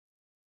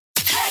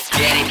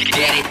Get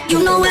it.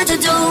 You know what to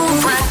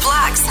do. Brent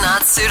Black's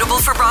Not Suitable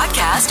for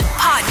Broadcast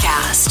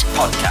podcast.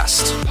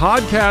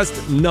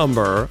 Podcast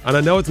number, and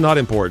I know it's not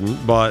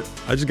important, but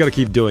I just got to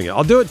keep doing it.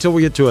 I'll do it till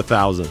we get to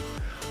 1,000.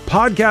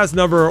 Podcast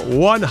number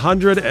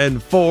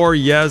 104.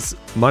 Yes,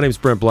 my name's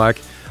Brent Black.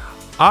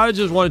 I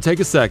just want to take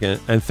a second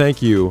and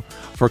thank you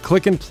for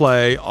click and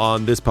play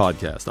on this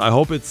podcast. I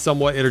hope it's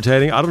somewhat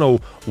entertaining. I don't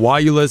know why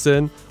you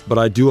listen, but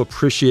I do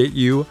appreciate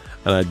you,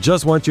 and I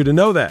just want you to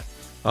know that.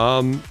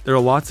 There are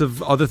lots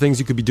of other things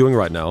you could be doing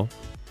right now,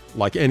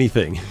 like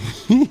anything.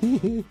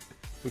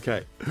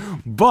 Okay,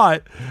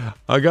 but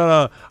I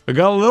got a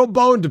little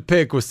bone to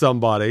pick with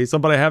somebody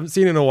I haven't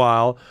seen in a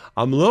while.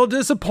 I'm a little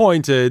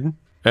disappointed,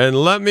 and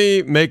let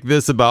me make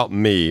this about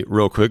me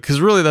real quick,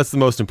 because really that's the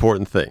most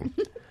important thing.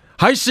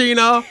 Hi,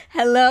 Sheena.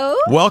 Hello.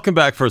 Welcome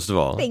back, first of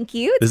all. Thank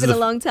you. It's been a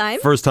long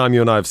time. First time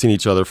you and I have seen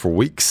each other for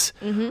weeks.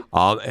 Mm-hmm.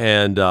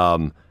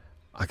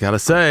 I got to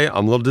say,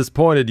 I'm a little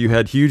disappointed. You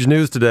had huge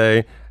news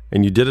today,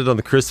 and you did it on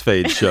the Chris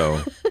Fade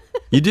show.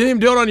 You didn't even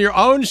do it on your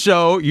own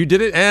show. You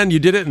did it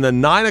in the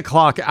 9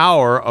 o'clock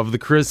hour of the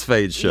Chris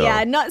Fade show.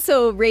 Yeah, not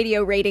so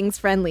radio ratings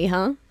friendly,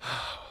 huh?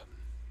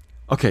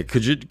 Okay,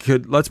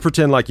 let's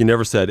pretend like you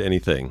never said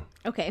anything.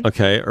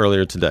 Okay,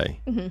 earlier today.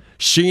 Mm-hmm.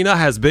 Sheena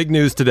has big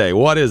news today.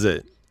 What is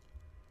it?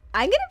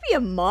 I'm going to be a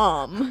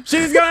mom.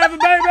 She's going to have a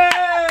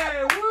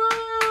baby! Woo!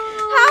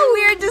 How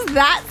weird does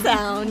that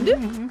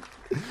sound?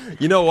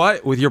 You know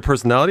what? With your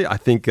personality, I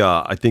think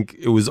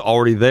it was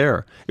already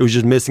there. It was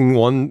just missing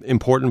one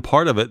important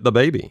part of it, the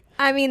baby.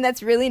 I mean,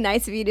 that's really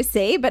nice of you to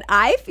say, but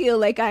I feel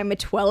like I'm a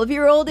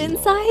 12-year-old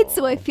inside,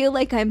 so I feel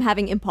like I'm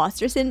having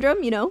imposter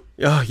syndrome, you know?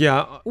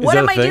 Yeah. What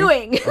am I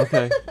doing?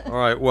 Okay. All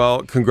right.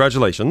 Well,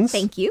 congratulations.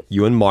 Thank you.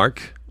 You and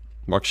Mark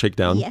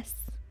Shakedown. Yes.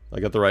 I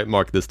got the right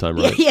mark this time,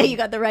 right? Yeah, you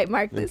got the right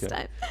mark this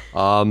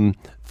time.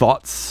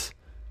 Thoughts?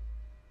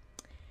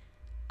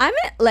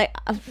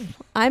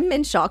 I'm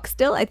in shock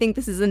still. I think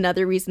this is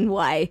another reason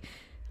why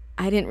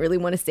I didn't really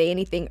want to say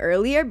anything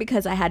earlier,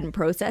 because I hadn't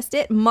processed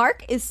it.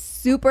 Mark is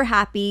super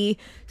happy,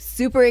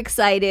 super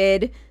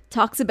excited,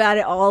 talks about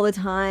it all the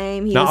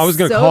time. He was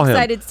so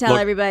excited to tell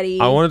everybody.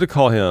 I wanted to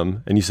call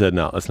him, and you said,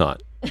 no, let's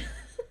not.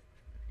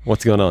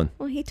 What's going on?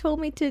 Well, he told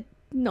me to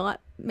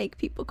not make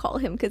people call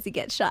him because he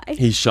gets shy.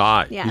 He's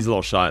shy. Yeah. He's a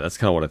little shy. That's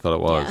kind of what I thought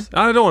it was.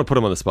 Yeah. I don't want to put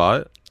him on the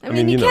spot. I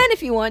mean, you can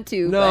if you want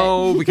to.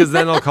 No, because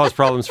then it'll cause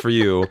problems for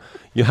you.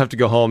 You'll have to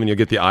go home and you'll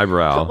get the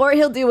eyebrow. Or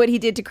he'll do what he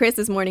did to Chris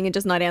this morning and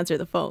just not answer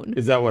the phone.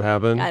 Is that what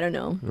happened? I don't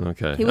know.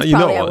 Okay. He was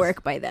probably at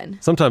work by then.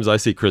 Sometimes I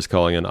see Chris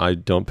calling and I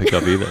don't pick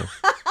up either.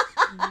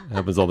 It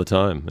happens all the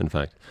time, in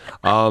fact.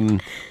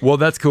 Well,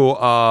 that's cool.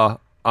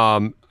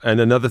 And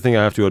another thing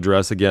I have to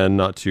address again,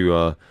 not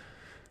to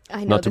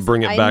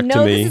bring it back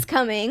to me. This is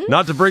coming.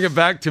 Not to bring it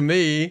back to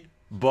me,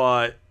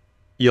 but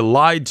you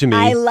lied to me.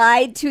 I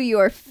lied to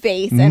your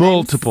face. And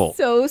multiple I'm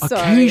so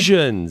sorry.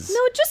 occasions. No,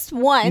 just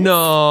once.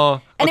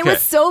 No. And it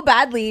was so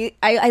badly.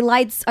 I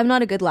lied. I'm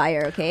not a good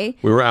liar, okay?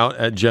 We were out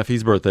at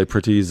Jeffy's birthday,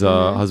 Pretty's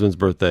husband's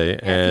birthday.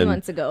 A few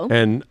months ago.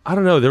 And I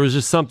don't know, there was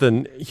just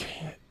something.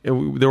 There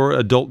were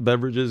adult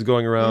beverages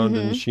going around,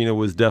 and Sheena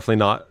was definitely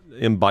not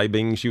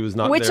imbibing. She was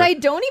not Which there. I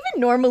don't even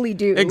normally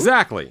do.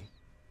 Exactly.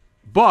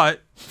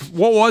 But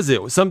what was it?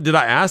 Did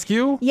I ask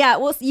you? Yeah,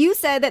 well, you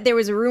said that there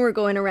was a rumor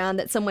going around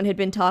that someone had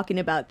been talking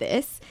about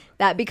this,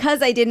 that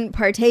because I didn't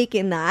partake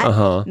in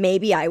that,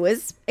 maybe I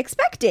was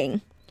expecting.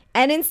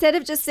 And instead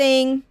of just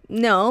saying,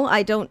 no,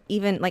 I don't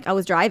even, I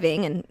was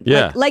driving and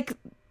like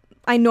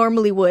I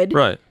normally would.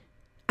 Right.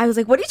 I was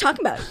like, what are you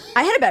talking about?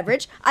 I had a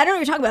beverage. I don't know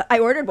what you're talking about. I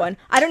ordered one.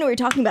 I don't know what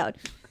you're talking about.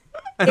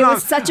 It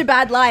was such a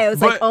bad lie. I was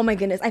like, oh my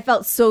goodness. I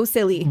felt so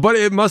silly. But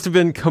it must have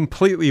been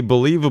completely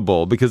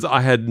believable because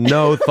I had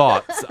no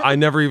thoughts. I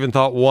never even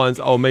thought once,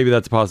 oh, maybe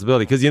that's a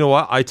possibility. Because you know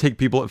what? I take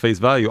people at face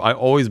value. I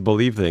always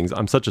believe things.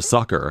 I'm such a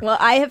sucker. Well,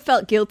 I have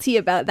felt guilty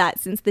about that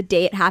since the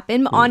day it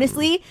happened.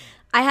 Honestly,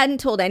 I hadn't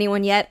told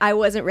anyone yet. I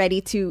wasn't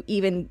ready to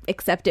even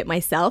accept it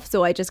myself.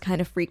 So I just kind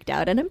of freaked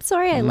out. And I'm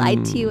sorry I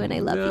lied to you and I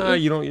love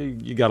you.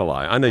 You got to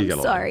lie. I know you got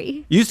to lie.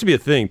 Sorry. It used to be a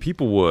thing.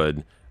 People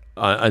would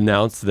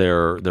announce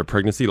their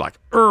pregnancy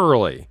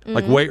early,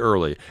 way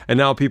early. And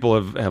now people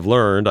have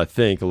learned, I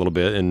think, a little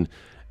bit, and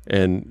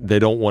they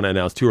don't want to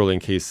announce too early in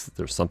case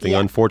there's something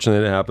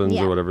unfortunate that happens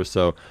or whatever.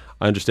 So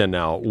I understand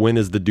now. When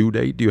is the due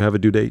date? Do you have a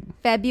due date?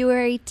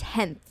 February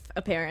 10th,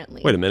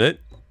 apparently. Wait a minute.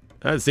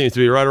 That seems to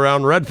be right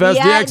around Redfest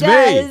DXB. It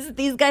does.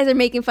 These guys are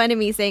making fun of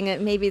me saying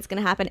that maybe it's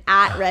going to happen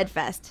at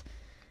Redfest.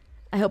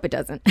 I hope it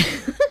doesn't.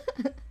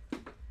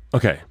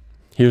 Okay.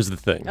 Here's the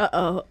thing.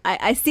 Uh-oh.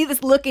 I see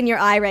this look in your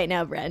eye right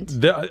now, Brent.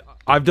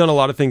 I've done a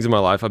lot of things in my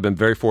life. I've been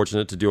very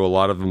fortunate to do a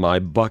lot of my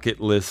bucket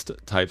list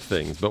type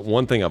things. But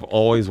one thing I've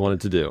always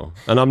wanted to do,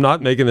 and I'm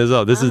not making this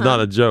up. This is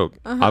not a joke.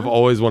 I've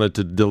always wanted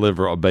to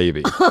deliver a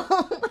baby.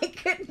 Oh, my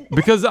goodness.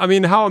 Because, I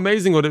mean, how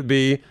amazing would it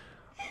be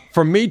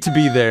for me to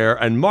be there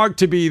and Mark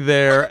to be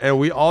there and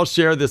we all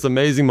share this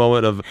amazing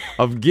moment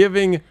of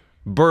giving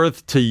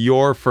birth to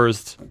your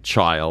first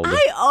child.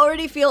 I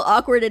already feel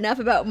awkward enough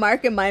about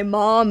Mark and my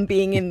mom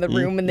being in the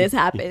room when this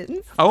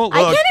happens. I won't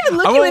look. I can't even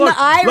look I you won't in look.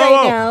 the eye No,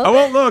 right no, now. I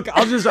won't look.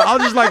 I'll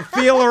just like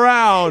feel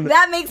around.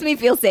 That makes me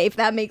feel safe.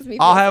 That makes me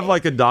feel I'll have safe.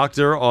 like a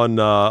doctor on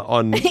your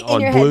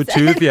Bluetooth.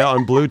 headset. Yeah,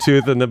 on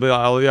Bluetooth, and they'll be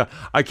like, yeah,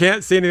 I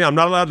can't see anything. I'm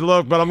not allowed to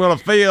look, but I'm gonna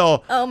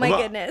feel. Oh my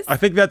goodness. I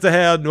think that's a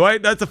head.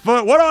 Wait, that's a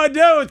foot. What do I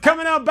do? It's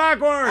coming out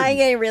backwards. I'm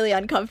getting really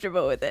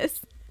uncomfortable with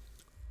this.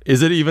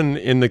 Is it even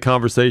in the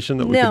conversation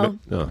that we No. could?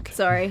 Oh, okay.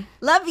 Sorry.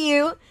 Love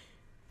you,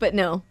 but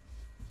no.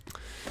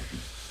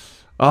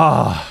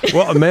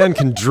 Well, a man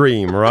can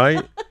dream,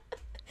 right?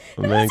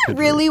 A man It's a can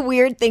really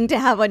weird thing to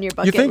have on your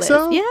bucket think list.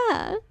 so?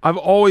 Yeah. I've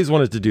always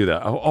wanted to do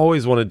that. I've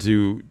always wanted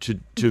to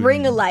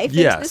Bring a life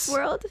yes. into this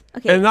world.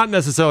 Okay. And not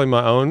necessarily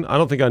my own. I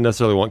don't think I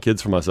necessarily want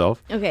kids for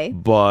myself. Okay.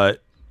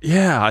 But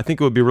yeah, I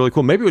think it would be really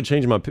cool. Maybe it would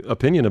change my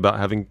opinion about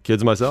having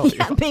kids myself.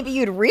 Yeah, maybe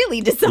you'd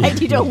really decide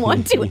you don't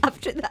want to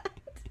after that.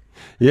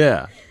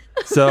 Yeah.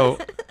 So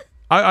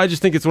I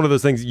just think it's one of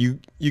those things you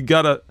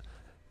gotta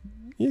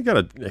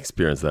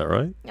experience that,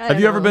 right? I Have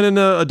don't you ever know. been in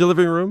a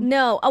delivery room?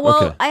 No.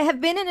 Well, Okay. I have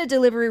been in a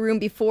delivery room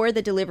before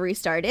the delivery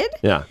started.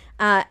 Yeah.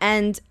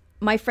 And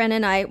my friend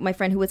and I, my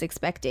friend who was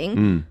expecting,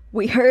 Mm.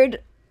 we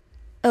heard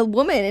a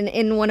woman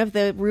in one of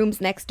the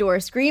rooms next door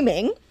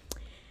screaming.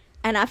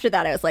 And after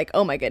that, I was like,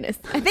 oh my goodness.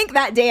 I think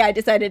that day I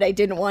decided I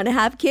didn't want to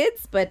have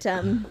kids, but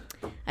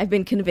I've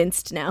been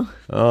convinced now.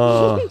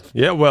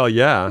 Yeah, well,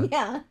 yeah.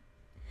 Yeah.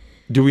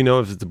 Do we know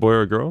if it's a boy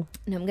or a girl?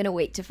 And I'm going to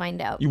wait to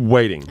find out. You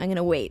waiting. I'm going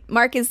to wait.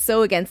 Mark is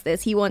so against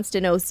this. He wants to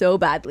know so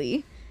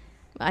badly.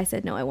 I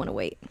said, no, I want to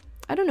wait.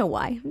 I don't know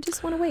why. I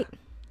just want to wait.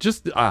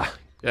 Just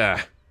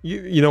yeah.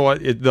 You know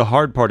what? The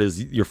hard part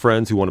is your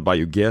friends who want to buy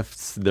you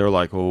gifts. They're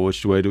like, oh,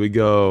 which way do we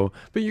go?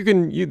 But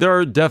there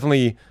are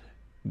definitely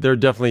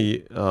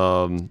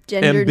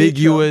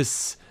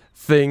ambiguous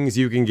things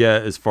you can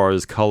get as far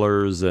as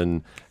colors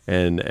and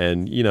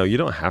you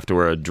don't have to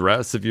wear a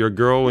dress if you're a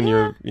girl when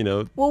you're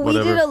Well,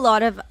 whatever. we did a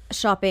lot of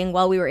shopping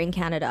while we were in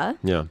Canada.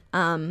 Yeah.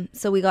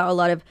 So we got a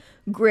lot of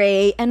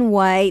gray and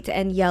white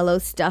and yellow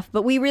stuff,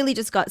 but we really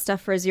just got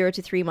stuff for 0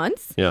 to 3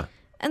 months. Yeah.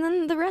 And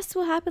then the rest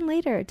will happen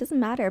later. It doesn't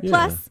matter.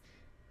 Plus,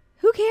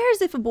 who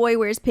cares if a boy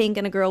wears pink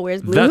and a girl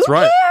wears blue? That's Who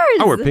right.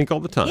 cares? I wear pink all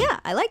the time. Yeah,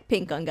 I like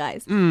pink on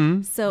guys.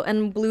 So,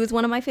 and blue is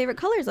one of my favorite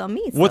colors on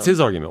me. What's so his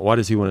argument? Why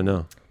does he want to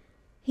know?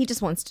 He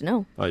just wants to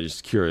know. I'm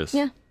just curious.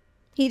 Yeah.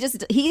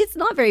 He's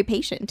not very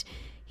patient.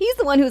 He's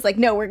the one who's like,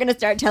 no, we're going to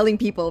start telling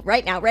people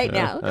right now.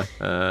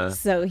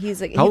 So he's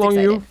like, How he's long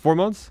excited. are you? 4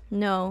 months?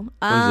 No.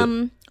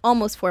 is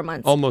Almost 4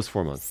 months. Almost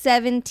 4 months.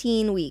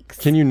 17 weeks.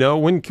 Can you know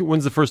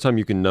when's the first time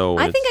you can know?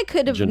 I think I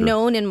could have gender?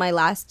 known in my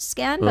last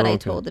scan, but I okay.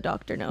 told the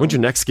doctor no. When's your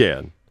next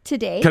scan?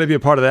 Today. Can I be a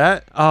part of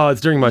that? Oh,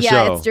 it's during my show.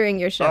 Yeah, it's during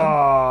your show.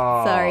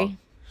 Oh. Sorry.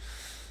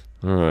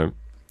 All right.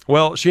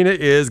 Well, Sheena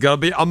is gonna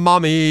be a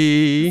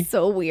mommy.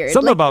 So weird.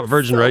 Something Like, about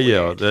Virgin so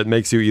Radio weird. that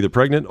makes you either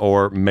pregnant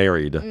or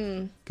married.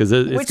 Because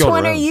it's Which going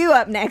one around. are you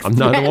up next? I'm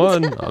not the Brent?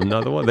 one. I'm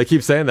not the one. They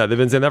keep saying that. They've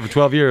been saying that for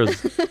 12 years.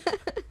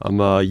 I'm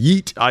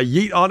yeet. I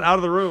yeet on out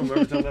of the room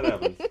every time that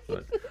happens.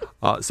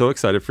 But, so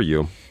excited for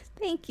you.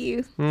 Thank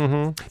you.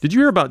 Did you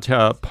hear about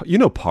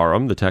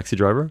Param, the taxi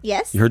driver?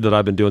 Yes. You heard that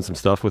I've been doing some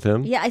stuff with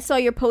him? Yeah, I saw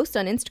your post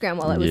on Instagram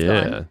while I was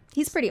Yeah. gone.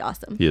 He's pretty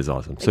awesome. He is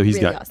awesome. So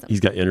really awesome. he's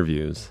got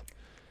interviews.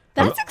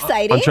 That's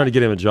exciting. I'm trying to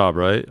get him a job,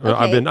 right?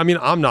 Okay.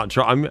 I'm not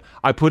trying.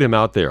 I put him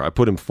out there. I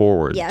put him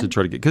forward Yeah. to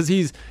try to get, because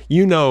he's,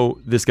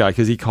 this guy,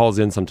 because he calls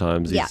in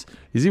sometimes. Yeah.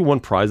 Has he won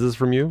prizes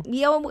from you?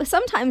 Yeah, well,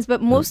 sometimes,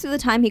 but most of the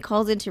time he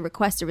calls in to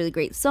request a really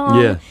great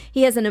song. Yeah.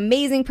 He has an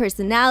amazing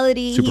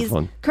personality. Super He's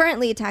fun.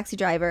 currently a taxi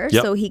driver,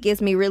 Yep. so he gives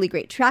me really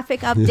great traffic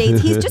updates.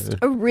 He's just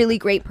a really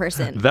great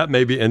person. That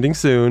may be ending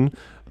soon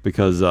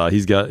because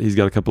he's got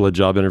a couple of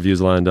job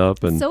interviews lined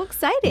up, and So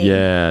exciting.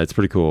 yeah, it's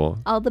pretty cool.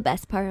 All the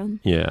best, Param.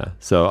 Yeah.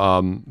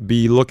 So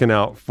be looking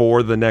out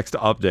for the next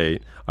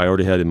update. I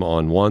already had him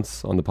on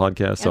once on the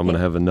podcast, so I'm Okay. going to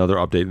have another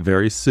update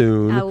very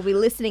soon. I will be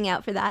listening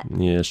out for that.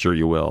 Yeah, sure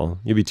you will.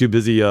 You'll be too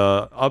busy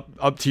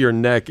up to your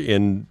neck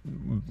in,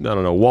 I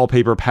don't know,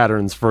 wallpaper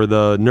patterns for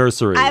the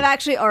nursery. I've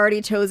actually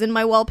already chosen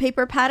my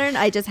wallpaper pattern.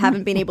 I just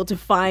haven't been able to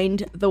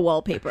find the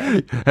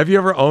wallpaper. Have you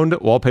ever owned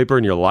wallpaper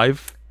in your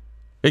life?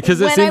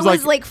 Because it When seems I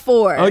was like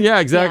 4. Oh yeah,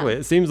 exactly. Yeah.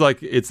 It seems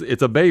like it's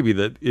a baby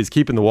that is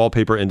keeping the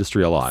wallpaper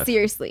industry alive.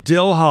 Seriously.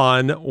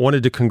 Dilhan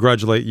wanted to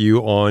congratulate you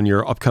on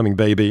your upcoming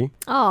baby.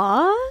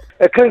 Aw.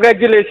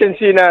 Congratulations,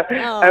 Sheena.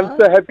 I'm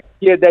so happy to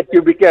hear that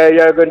you're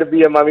going to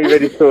be a mommy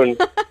very soon.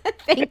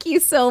 Thank you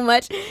so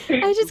much.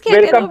 I just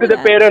can't get Welcome over to the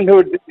that.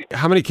 parenthood.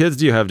 How many kids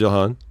do you have,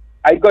 Dilhan?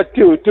 I got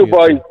two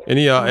boys.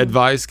 Any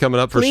advice coming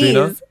up for Please.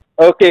 Sheena?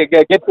 Okay,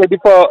 get ready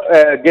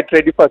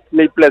for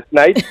sleepless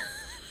night.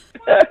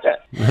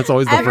 That's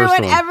always the first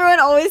one. Everyone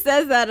always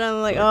says that, and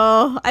I'm like,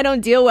 oh, I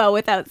don't deal well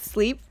without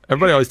sleep.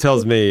 Everybody always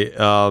tells me,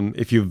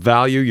 if you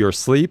value your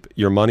sleep,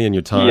 your money, and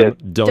your time,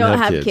 don't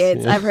have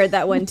kids. I've heard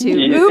that one too.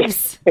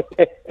 Yes.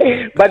 Oops.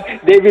 But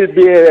they will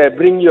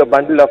bring you a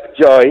bundle of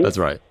joy. That's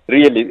right.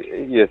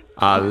 Really, yes.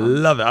 I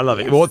love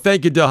it. Well,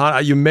 thank you,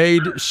 Dilhan. You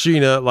made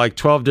Sheena like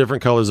 12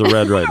 different colors of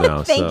red right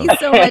now. Thank you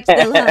so much,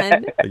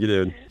 Dilhan. Thank you,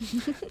 dude.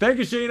 Thank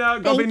you,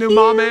 Sheena. Go be new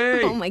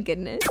mommy. Oh, my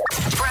goodness.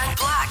 Brent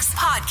Black's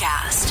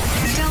podcast.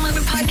 Download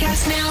the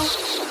podcast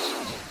now.